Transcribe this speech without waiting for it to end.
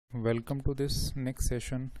Welcome to this next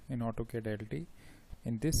session in AutoCAD LT.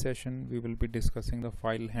 In this session, we will be discussing the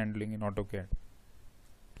file handling in AutoCAD.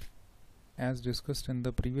 As discussed in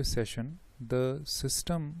the previous session, the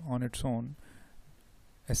system on its own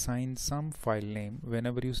assigns some file name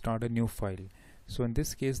whenever you start a new file. So in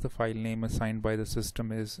this case, the file name assigned by the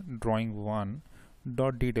system is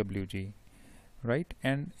drawing1.dwg, right?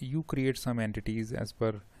 And you create some entities as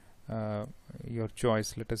per your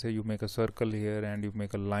choice. Let us say you make a circle here and you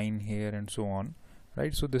make a line here and so on,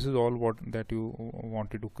 right? So this is all what that you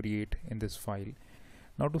wanted to create in this file.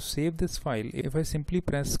 Now to save this file, if I simply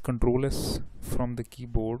press Ctrl S from the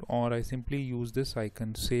keyboard, or I simply use this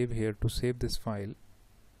icon save here to save this file,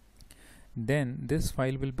 then this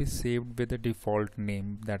file will be saved with a default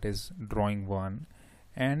name, that is drawing1,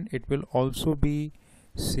 and it will also be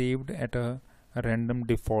saved at a random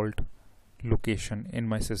default location in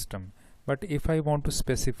my system. But if I want to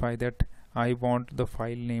specify that I want the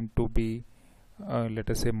file name to be let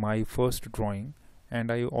us say my first drawing,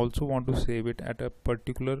 and I also want to save it at a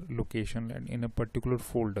particular location and in a particular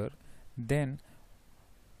folder, then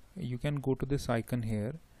you can go to this icon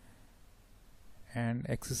here and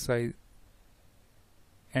exercise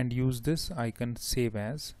and use this icon save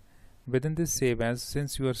as. Within this save as,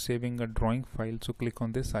 since you are saving a drawing file, so click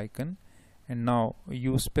on this icon, and now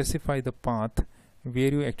you specify the path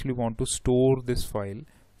where you actually want to store this file.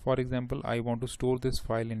 For example, I want to store this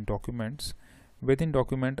file in documents. Within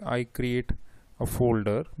document, I create a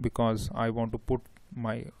folder because I want to put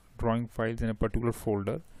my drawing files in a particular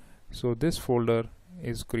folder. So this folder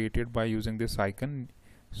is created by using this icon.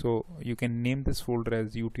 So you can name this folder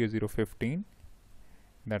as UTA015,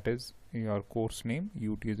 that is your course name,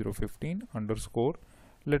 UTA015 underscore,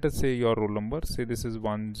 let us say your roll number, say this is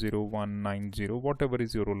 10190, whatever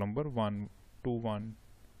is your roll number,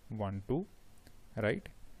 12112, right?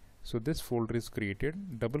 So this folder is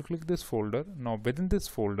created. Double click this folder. Now within this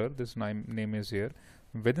folder, this name is here.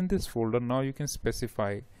 Within this folder, now you can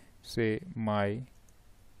specify, say my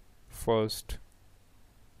first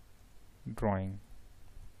drawing,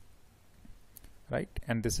 right?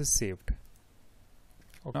 And this is saved.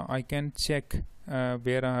 Okay. Now I can check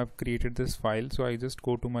where I have created this file. So I just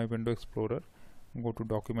go to my Window Explorer, go to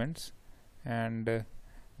Documents, and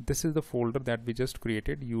this is the folder that we just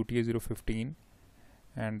created, UTA015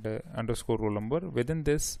 and underscore roll number. Within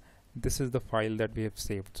this is the file that we have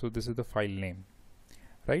saved. So this is the file name,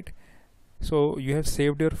 right? So you have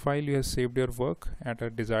saved your file, you have saved your work at a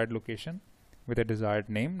desired location with a desired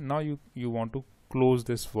name. Now you want to close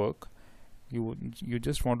this work. You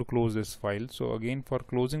just want to close this file. So again, for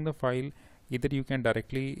closing the file, either you can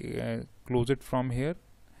directly close it from here,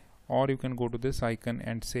 or you can go to this icon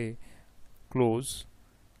and say close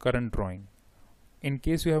current drawing. In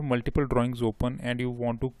case you have multiple drawings open and you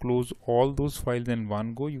want to close all those files in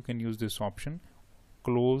one go, you can use this option,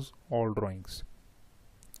 close all drawings,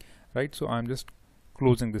 right? So I'm just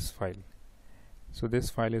closing this file. So this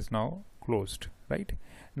file is now closed, right?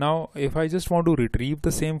 Now if I just want to retrieve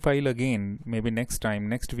the same file again, maybe next time,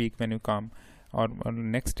 next week when you come, or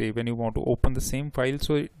next day when you want to open the same file,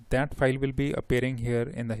 so that file will be appearing here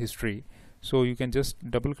in the history. So you can just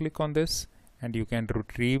double click on this and you can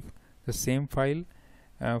retrieve the same file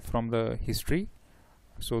from the history.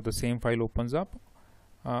 So the same file opens up.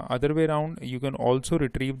 Other way around, you can also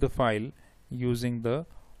retrieve the file using the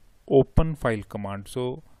open file command.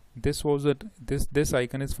 So this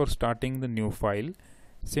icon is for starting the new file.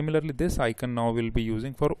 Similarly, this icon now will be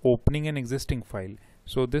using for opening an existing file.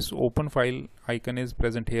 So this open file icon is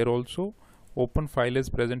present here also, open file is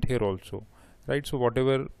present here also, right? So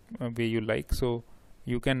whatever way you like. So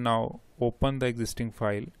you can now open the existing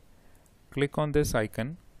file, click on this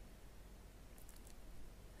icon,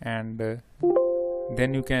 and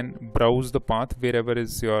then you can browse the path wherever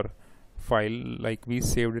is your file. Like we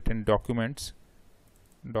saved it in documents,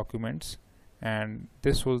 and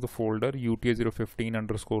this was the folder UTA015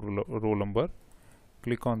 underscore roll number.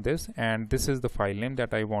 Click on this, and this is the file name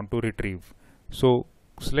that I want to retrieve. So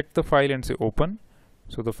select the file and say open.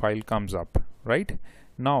 So the file comes up, right?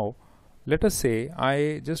 Now let us say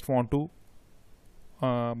I just want to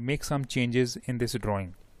make some changes in this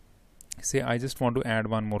drawing. Say I just want to add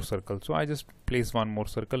one more circle. So I just place one more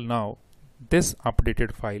circle. Now this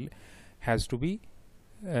updated file has to be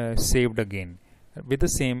saved again with the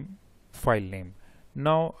same file name.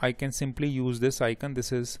 Now I can simply use this icon.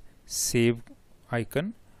 This is save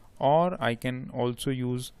icon, or I can also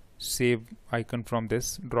use save icon from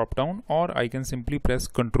this drop down, or I can simply press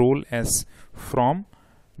Ctrl S from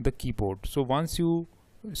the keyboard. So once you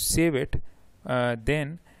save it,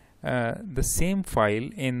 then the same file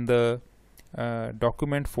in the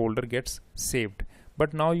document folder gets saved.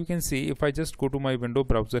 But now you can see, if I just go to my window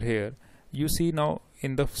browser here, you see now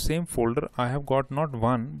in the same folder I have got not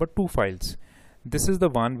one but two files. This is the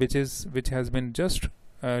one which has been just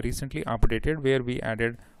recently updated, where we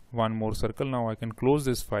added one more circle. Now I can close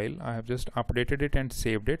this file. I have just updated it and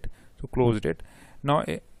saved it, so closed it. Now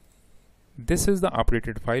this is the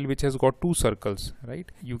updated file which has got two circles,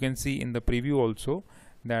 right? You can see in the preview also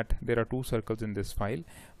that there are two circles in this file.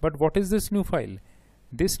 But what is this new file?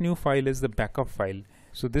 This new file is the backup file.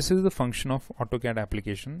 So this is the function of AutoCAD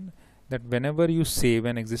application, that whenever you save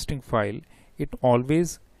an existing file, it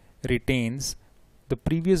always retains the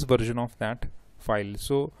previous version of that file.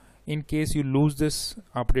 So in case you lose this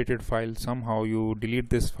updated file, somehow you delete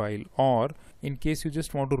this file, or in case you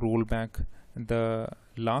just want to roll back the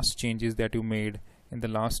last changes that you made in the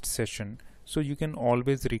last session, so you can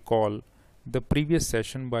always recall the previous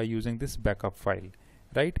session by using this backup file,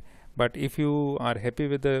 right? But if you are happy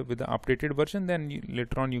with the updated version, then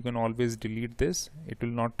later on you can always delete this. It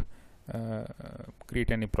will not create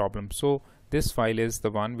any problem. So this file is the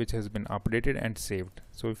one which has been updated and saved.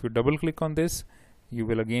 So if you double click on this, you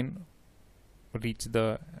will again reach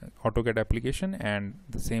the AutoCAD application and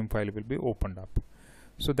the same file will be opened up.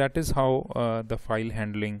 So that is how the file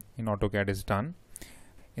handling in AutoCAD is done.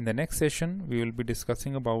 In the next session, we will be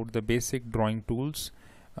discussing about the basic drawing tools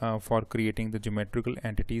for creating the geometrical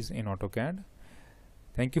entities in AutoCAD.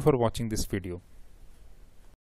 Thank you for watching this video.